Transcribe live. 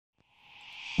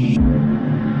Hey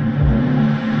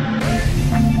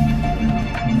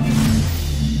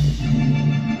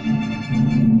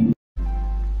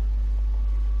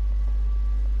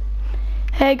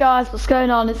guys, what's going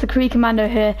on? It's the Kree Commando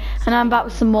here, and I'm back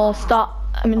with some more not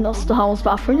Star Wars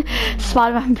Bathroom,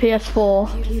 Spiderman PS4.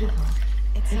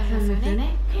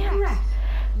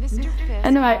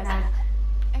 Anyway,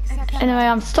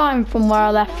 I'm starting from where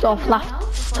I left off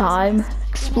last time,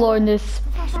 exploring this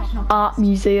art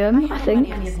museum, I think.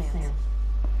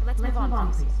 Let's move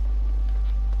on, please.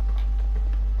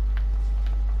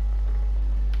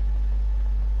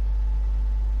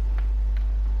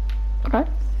 Okay.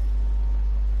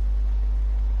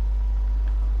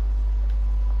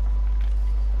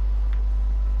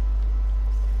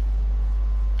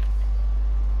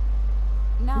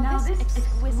 Now this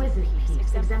exquisite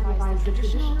piece exemplifies the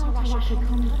traditional Tawasha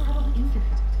little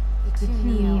ineffect. The two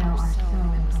Neo are so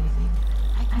imposing.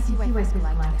 I can see why people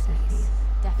like this piece.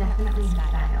 Definitely in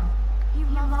style. He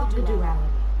loved the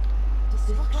duality.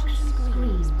 Destruction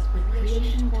screams, but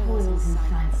creation toils in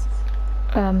silence.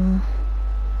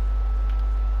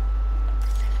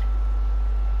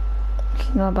 What's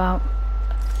that about?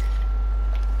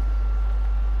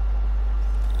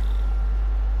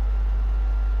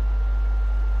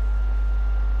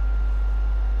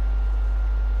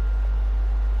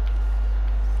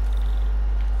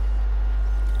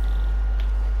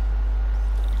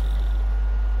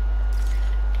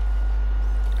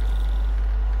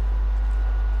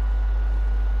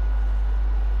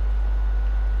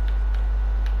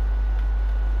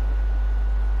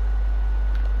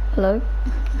 Hello?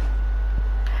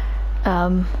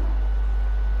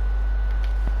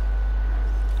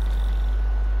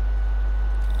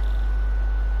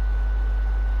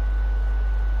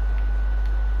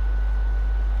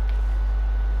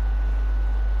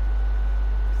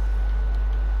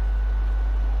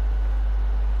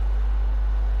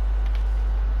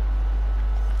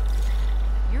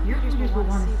 Your readers will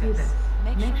want to see this.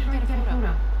 Make sure you get a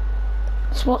photo.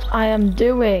 That's what I am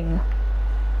doing.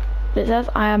 It says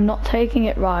I am not taking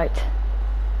it right.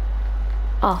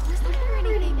 Ah. Was there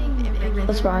anything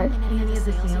That's right. in any of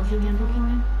the sales you handled for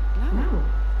him? No,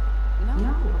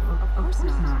 of course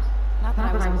not. Not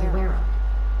that I was aware of.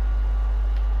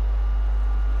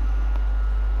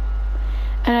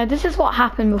 And this is what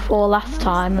happened before last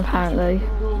time, apparently.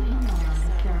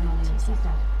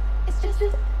 It's just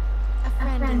a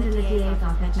friend in the DA's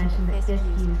office mentioned that this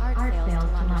used art sales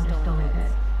to launder stolen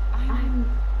goods. I'm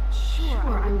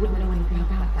sure I wouldn't know anything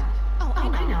about that. Oh, I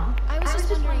know. I was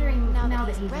just wondering, now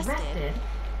that he's arrested,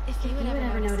 if you would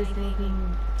ever notice anything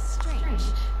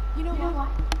strange. You know what?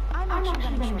 I'm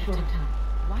actually running short of time.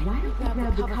 Why don't we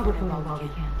grab the cover photo while we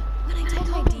can? When I told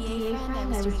my DA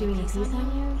friend I was doing a piece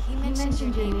on you, he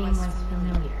mentioned your name was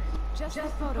familiar. Just the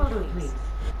photo, please.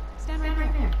 Stand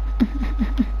right there.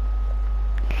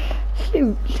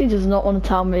 She does not want to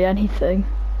tell me anything.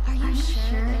 Are you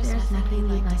sure there's nothing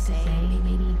you'd like to say,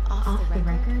 maybe off the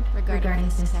record, regarding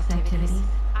this activities?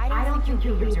 I don't think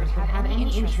your readers would have any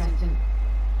interest in...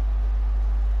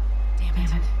 Damn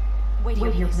it. Wait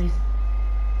here, please.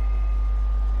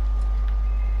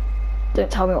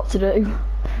 Don't tell me what to do. Wait. I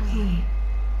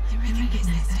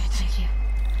recognize that tattoo.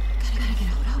 Gotta get a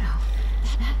photo.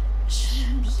 That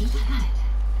shouldn't be it.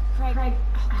 Craig,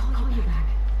 I'll call you back.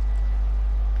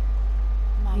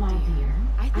 My dear,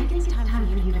 I think it's time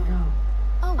for you to go.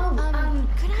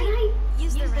 Could I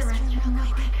use the restroom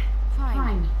real quick?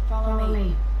 Fine. Follow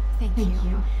me. Thank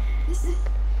you. This is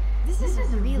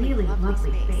a really lovely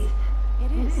space.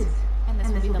 It is. And this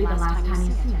will be the last time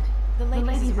you see it. The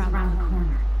lady's around the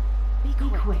corner. Be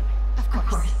quick. Of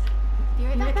course. Be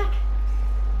right back.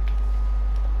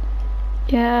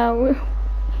 Yeah,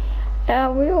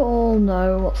 we all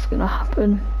know what's gonna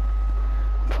happen.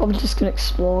 Probably just gonna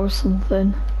explore or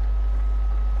something.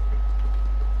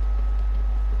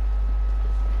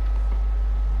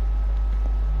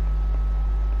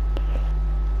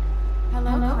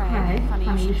 Hello, Craig. Funny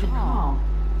you should call.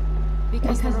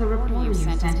 Because the reporter you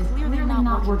sent is clearly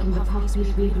not working the puff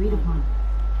piece we agreed upon.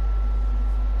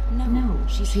 No,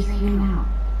 she's here now.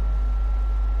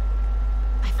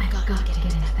 I forgot to get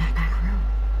into that back room.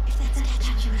 If that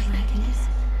statue really like it is,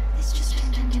 this just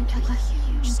turned into a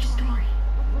huge story.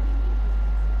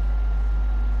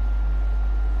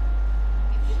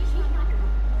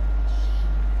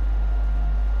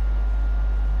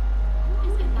 Who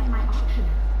is in my auction?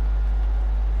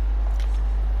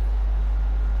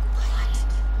 What?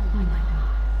 Oh my god.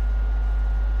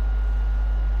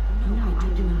 No, I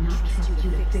do not trust you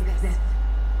to fix this.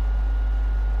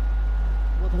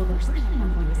 Well, the first thing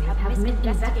I'm going to do is have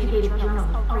misinvestigative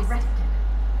journalists arrested.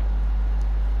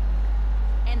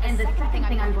 And the second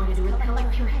thing I'm going to do is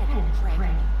collect your head, Craig.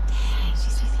 Dang,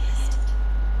 she's pissed.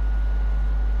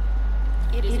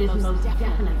 It is most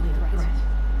definitely a threat.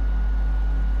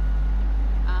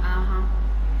 Uh-huh.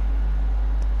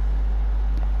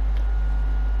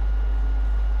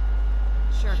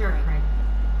 Sure, Craig.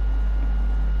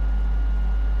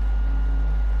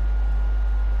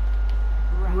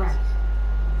 Right.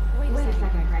 Wait a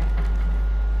second, Craig.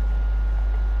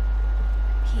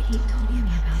 He told me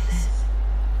about this.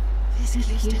 Fisk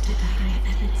used to hide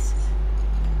evidence.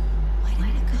 Why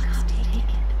didn't the cops take it?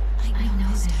 I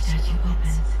know the statue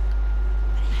opens.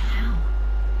 But how?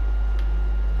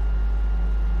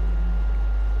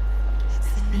 It's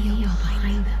the Neo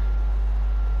behind them.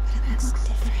 But it looks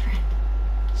different.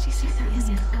 She certainly is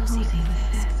cozy with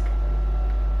Fisk.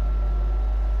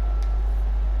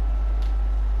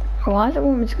 Why do I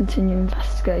want me to continue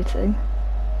investigating?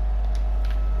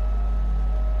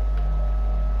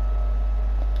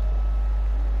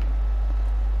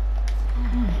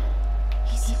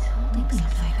 He's holding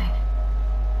something.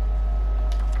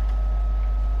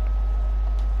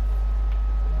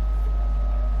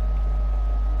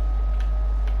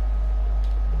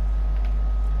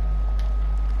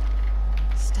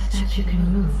 Statue can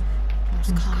move.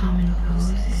 Most common pose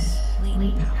is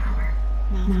latent power.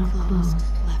 Mouth closed,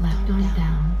 left arm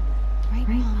down. Right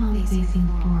palm facing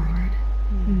forward.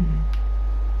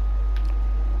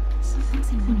 Something's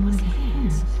in one of his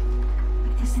hands.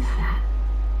 What is that?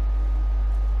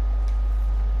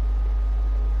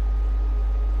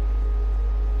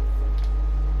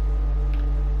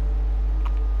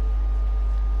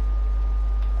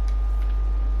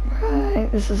 Right,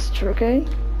 this is tricky.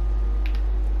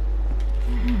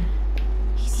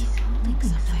 He's holding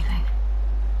something.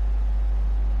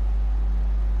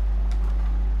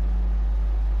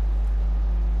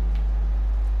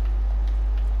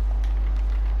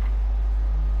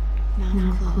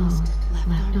 Mouth closed,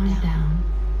 left arm down.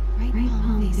 Right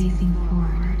palm facing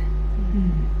forward.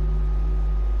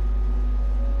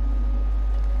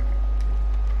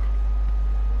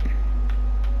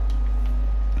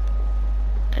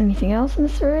 Anything else in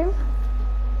this room?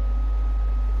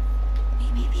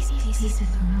 Maybe these pieces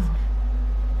move.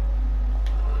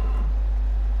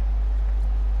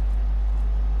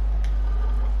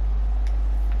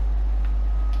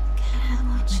 Cat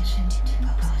mentioned two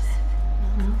poses.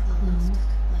 Mouth closed,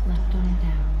 left arm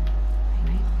down.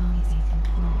 Right palm facing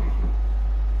forward.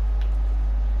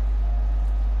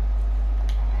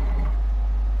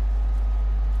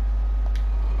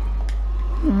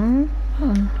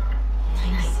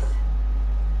 Nice.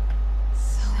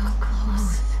 So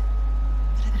close.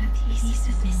 But a piece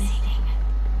is missing.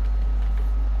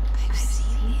 I've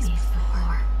seen these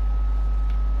before.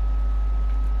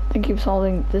 I think he was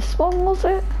holding this one, was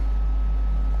it?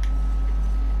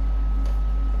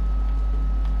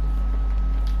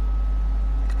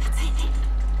 That's it.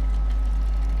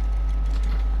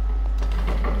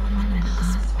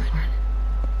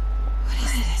 What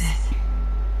is this?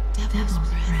 Devil's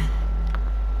breath.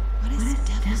 What is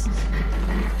devil's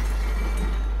breath?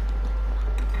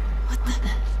 What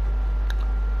the?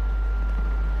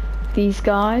 These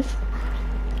guys.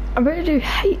 I really do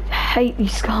hate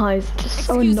these guys. Just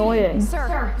so Excuse me, annoying.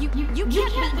 Sir, you can't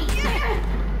be.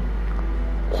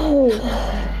 Oh.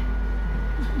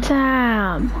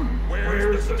 Damn.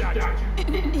 Where's the statue?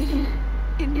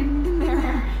 In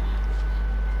there.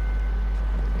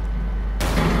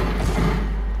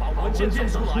 把文件交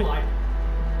出来！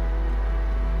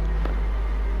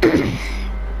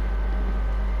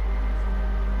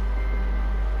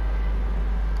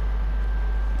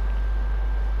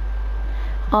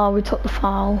 Oh, we took the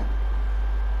file.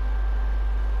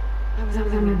 I was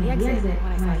on the exit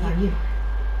when I saw you.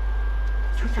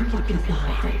 You're fucking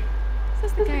alive.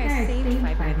 This is the guy I saved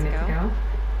 5 minutes ago.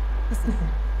 Listen,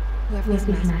 whoever these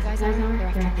masked guys are, they're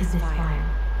after this file.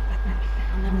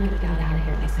 I'll never get out of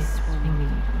here unless I swarm.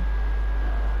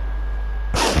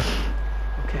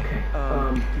 Okay,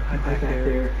 you hide back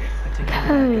there. I take care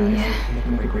of Okay. that, guys. Make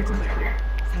my way clear. Sounds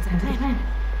like a plan.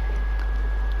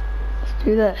 Let's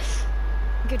do this.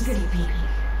 Good to see you, Pete.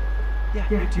 Yeah,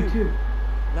 you too.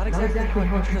 Not exactly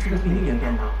how I pictured us meeting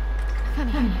again now.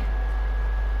 Funny.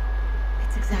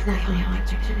 It's exactly how I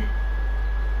pictured it.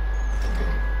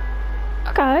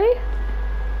 Okay.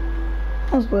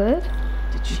 That was weird.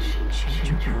 Did you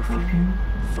change your perfume?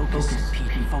 Focus,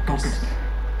 Pete, focus.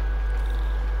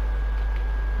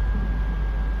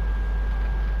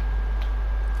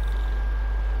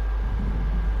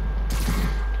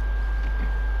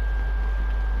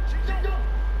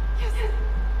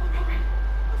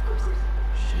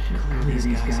 Should clear these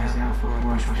guys out before I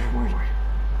push forward.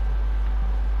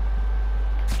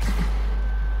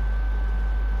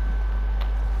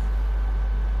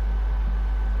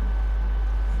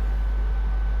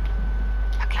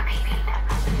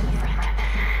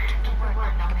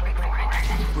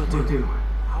 do?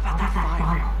 How about that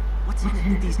file? What's in it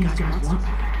that these guys want so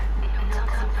bad?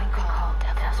 Something called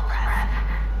Devil's Breath.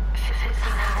 Physics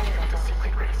high built a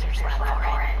secret research lab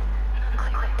for it.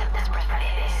 Unclear what Devil's Breath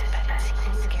is, but it seems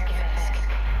to scare Fisk.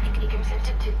 It goes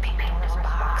into Pandora's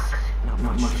box. Not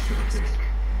much to this.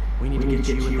 We need to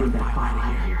get you and that file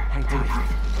out of here. Hang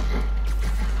tight.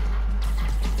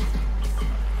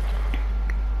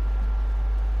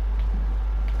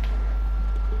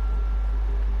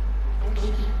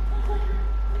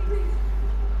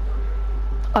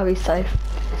 Oh, he's safe.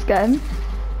 Let's get him.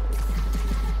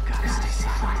 Gotta stay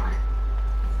silent.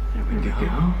 There we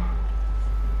go.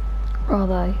 Where are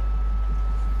they?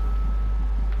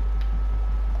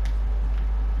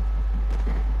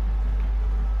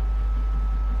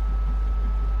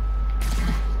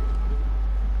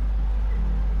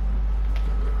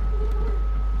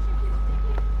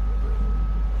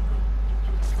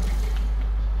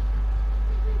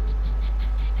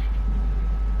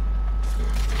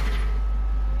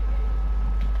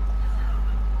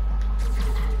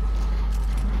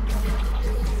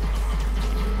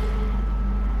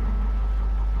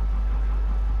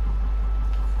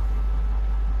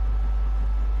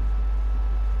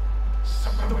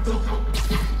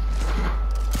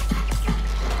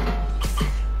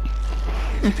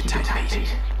 Keep it tight,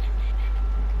 mate.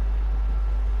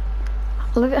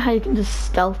 I look at how you can just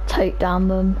stealth take down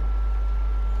them.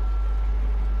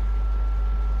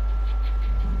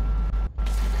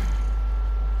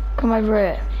 Come over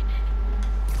here.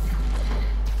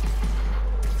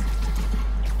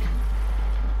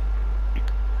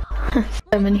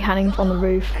 So many hangings on the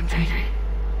roof.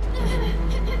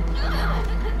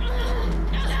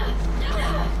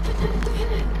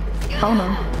 Oh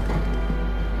no.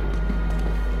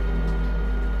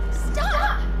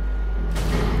 Stop!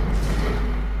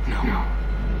 No.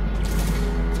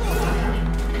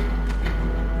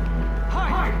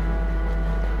 Hi.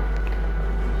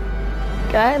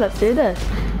 Okay, let's do this.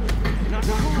 Not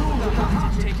cool.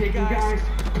 Take it, guys.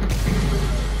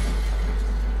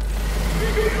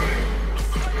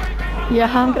 Yeah,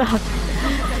 I'm gonna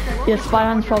have. Yeah,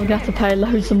 Spider-Man's probably gonna have to pay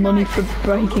loads of money for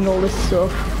breaking all this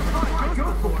stuff.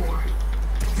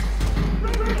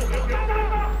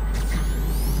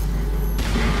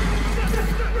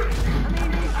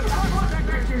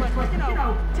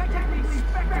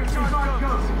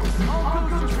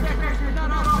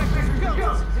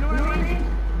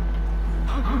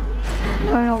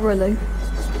 No, not really.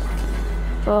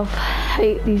 Oh, I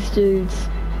hate these dudes.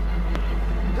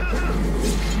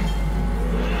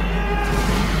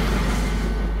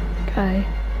 Okay.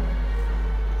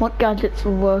 What gadgets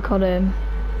will work on him?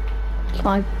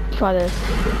 Try this.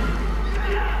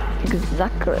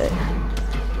 Exactly.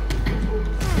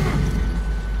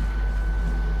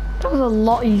 That was a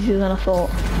lot easier than I thought.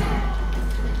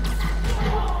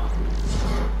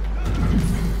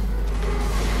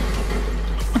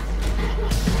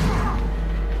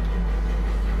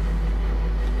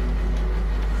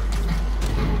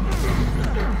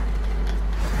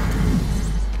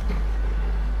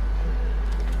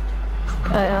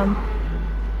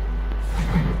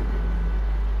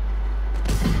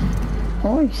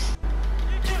 Nice.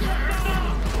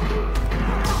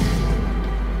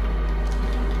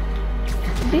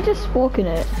 Is he just walking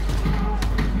it?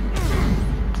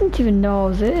 Didn't even know I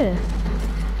was here.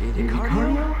 Did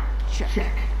cardio?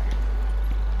 Check.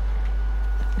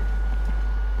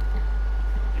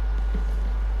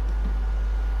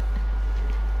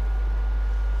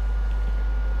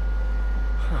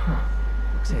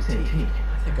 Looks antique.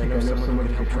 I think I know someone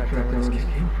who can help track down this kid.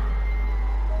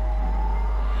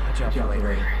 Job for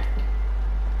later.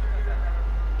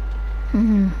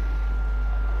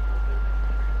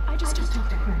 I just talked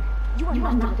to her. You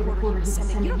are not the reporter who's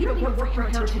sending you. You don't even work for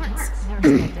Intelligent Arts.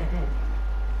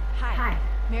 Hi.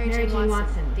 Mary Jane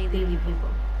Watson, Daily Bugle.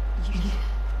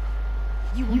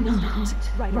 You will not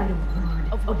write a word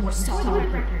of what you saw on the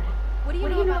record. What do you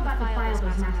know about the file those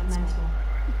masked men stole?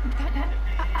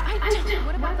 I don't.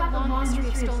 What about the long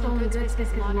history of stolen goods Fisk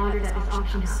has laundered at this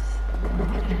auction house?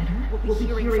 We'll be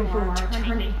hearing from our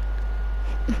attorney.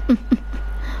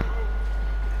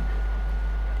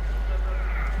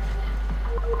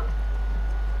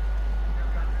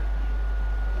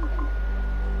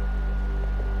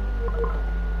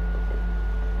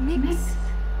 Maybe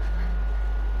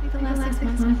the last 6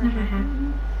 months never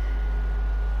happened.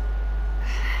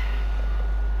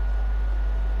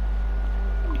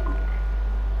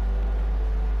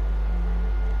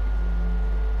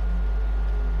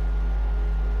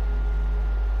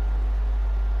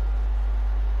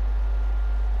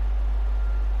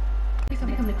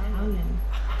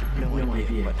 No idea.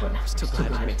 but I'm still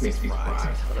glad it makes me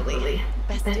surprised. Totally.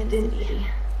 Best in city.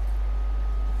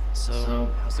 So,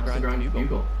 how's the grind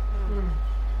bugle?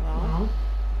 Well,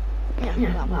 I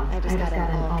just got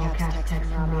an all-caps text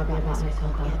from Robbie about my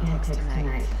so-called antics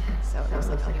tonight. So it looks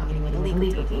like I'm meeting with a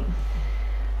legal team.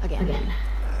 Again.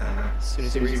 As soon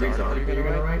as he reads the article you're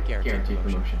gonna write, guaranteed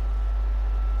promotion.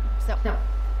 So,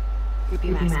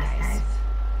 groupie mask, guys.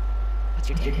 What's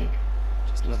your take?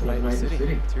 Just another night in the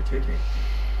city. It's your take.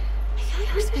 I feel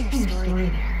like there's a bigger story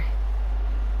there.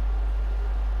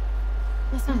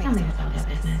 Let's not make us about that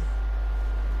business.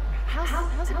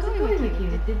 How's it going with you?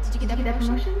 Did you get that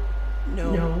promotion?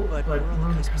 No, but we're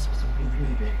on the cusp of something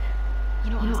really big. You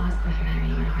know, Oscar and I are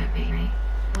in a heartbeat, right?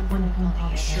 One phone call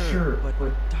to Sure, but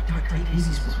Dr. Davies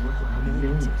was worth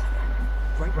millions.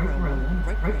 Right where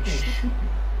I should be.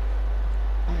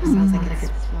 Almost sounds like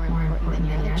it's more important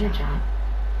than your other job.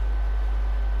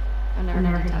 I've never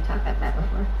heard you talk about that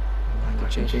before. I could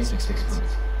change in 6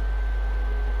 months.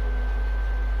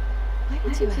 Why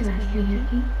did you ask me here,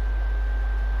 Kiki?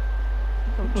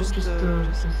 Just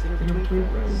dinner between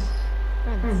friends.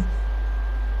 Friends.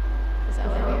 Is that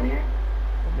why we're here?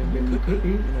 Maybe it could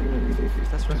be, if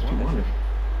that's what you wanted.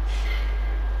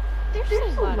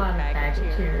 There's a lot of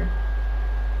baggage here.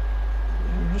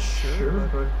 Yeah, sure,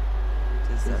 but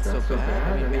is that so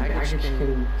bad? I mean, baggage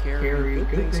can carry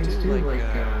good things too,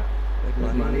 like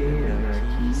money and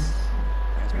keys,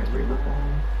 raspberry lip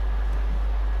balm.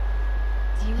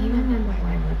 Do you remember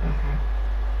why we're back?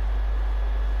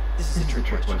 This is a trick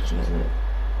question, isn't it?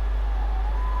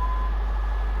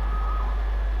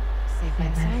 Safe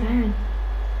by siren.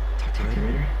 Talk to you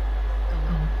later.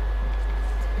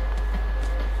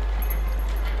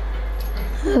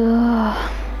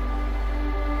 Ugh.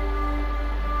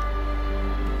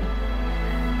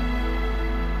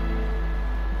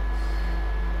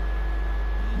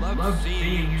 Love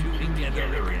seeing you two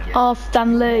together again. Oh,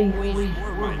 Stanley. Always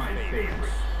were my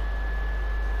favorites.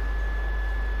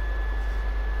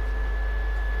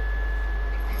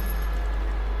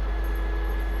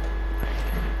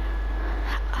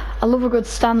 I love a good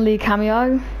Stanley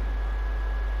cameo.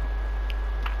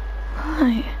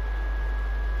 Right.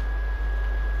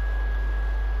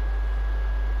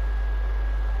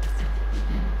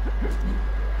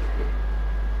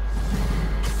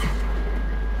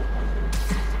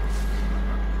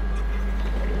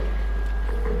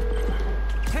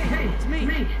 Hey, it's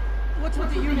me. What's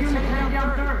with the unit heading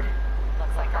down third?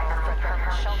 Looks like our friend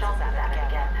Schultz is at it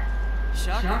again.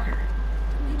 Shocker.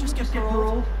 Didn't you just get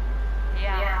paroled?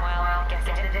 Yeah, well, I guess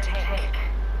it didn't take.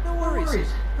 No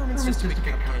worries. Herman's just a big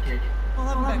cupcake. I'll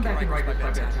have him back in Rikers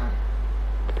by bedtime.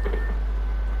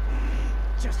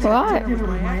 Alright.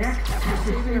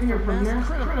 Saving her from mass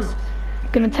criminals.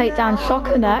 Gonna take down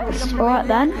Shocker next. Alright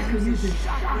then.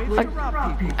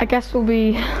 I guess we'll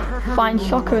be fighting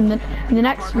Shocker in the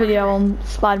next video on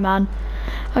Spider-Man.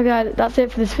 Okay, that's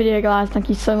it for this video guys. Thank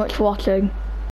you so much for watching.